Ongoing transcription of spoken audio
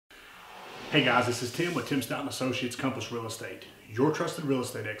Hey guys, this is Tim with Tim Stout & Associates Compass Real Estate, your trusted real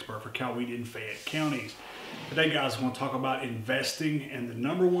estate expert for Coweta and Fayette counties. Today guys, I want to talk about investing and the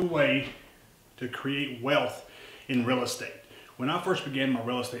 #1 way to create wealth in real estate. When I first began my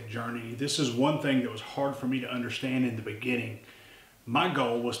real estate journey, this is one thing that was hard for me to understand in the beginning. My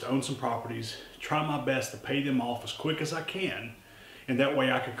goal was to own some properties, try my best to pay them off as quick as I can, and that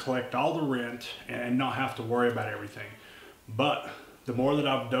way I could collect all the rent and not have to worry about everything. But the more that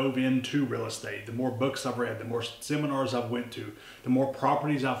I've dove into real estate, the more books I've read, the more seminars I've went to, the more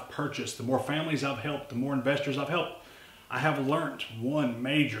properties I've purchased, the more families I've helped, the more investors I've helped, I have learned one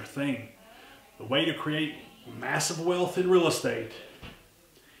major thing. The way to create massive wealth in real estate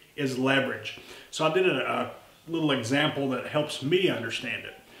is leverage. So I did a little example that helps me understand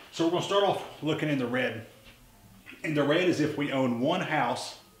it. So we're going to start off looking in the red. And the red is if we own one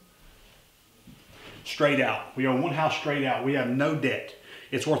house straight out. We own one house straight out. We have no debt.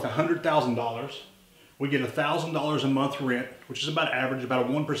 It's worth $100,000. We get $1,000 a month rent, which is about average, about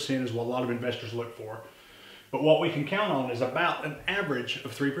 1% is what a lot of investors look for. But what we can count on is about an average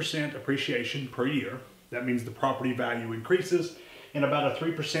of 3% appreciation per year. That means the property value increases and about a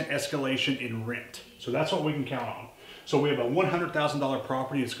 3% escalation in rent. So that's what we can count on. So we have a $100,000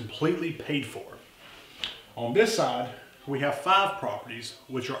 property that's completely paid for. On this side, we have 5 properties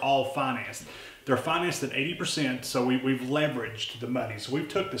which are all financed. They're financed at 80%, so we've leveraged the money. So we've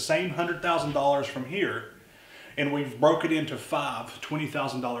took the same $100,000 from here and we've broke it into 5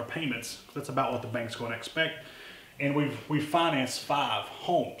 $20,000 payments. That's about what the bank's going to expect. And we've financed 5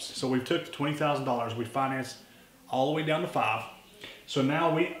 homes. So we've took the $20,000, we financed all the way down to 5. So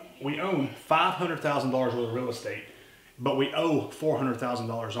now we own $500,000 worth of real estate, but we owe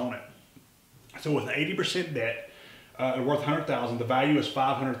 $400,000 on it. So with 80% debt, worth $100,000, the value is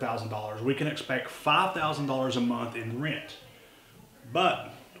 $500,000. We can expect $5,000 a month in rent,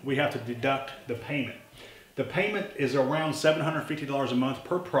 but we have to deduct the payment. The payment is around $750 a month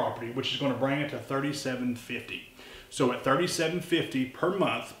per property, which is going to bring it to $3,750. So at $3,750 per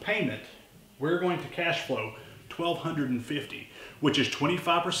month payment, we're going to cash flow $1,250, which is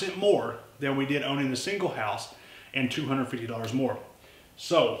 25% more than we did owning the single house and $250 more.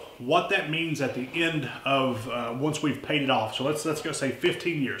 So what that means at the end of once we've paid it off, so let's go say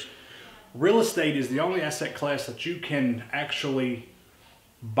 15 years. Real estate is the only asset class that you can actually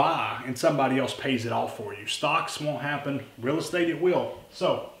buy and somebody else pays it off for you. Stocks won't happen, real estate it will.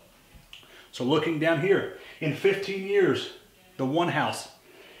 So looking down here, in 15 years, the one house,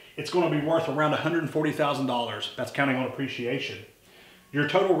 it's going to be worth around $140,000. That's counting on appreciation. Your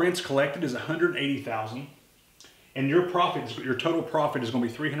total rents collected is $180,000. And your total profit is going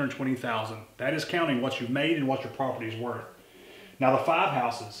to be $320,000. That is counting what you've made and what your property is worth. Now the 5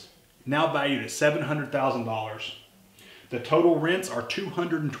 houses, now valued at $700,000. The total rents are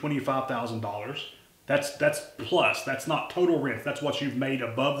 $225,000. That's plus. That's not total rent. That's what you've made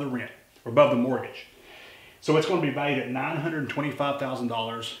above the rent or above the mortgage. So it's going to be valued at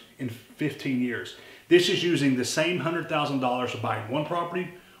 $925,000 in 15 years. This is using the same $100,000 for buying one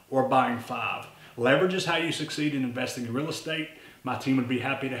property or buying 5. Leverage is how you succeed in investing in real estate. My team would be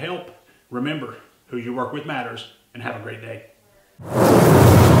happy to help. Remember, who you work with matters, and have a great day.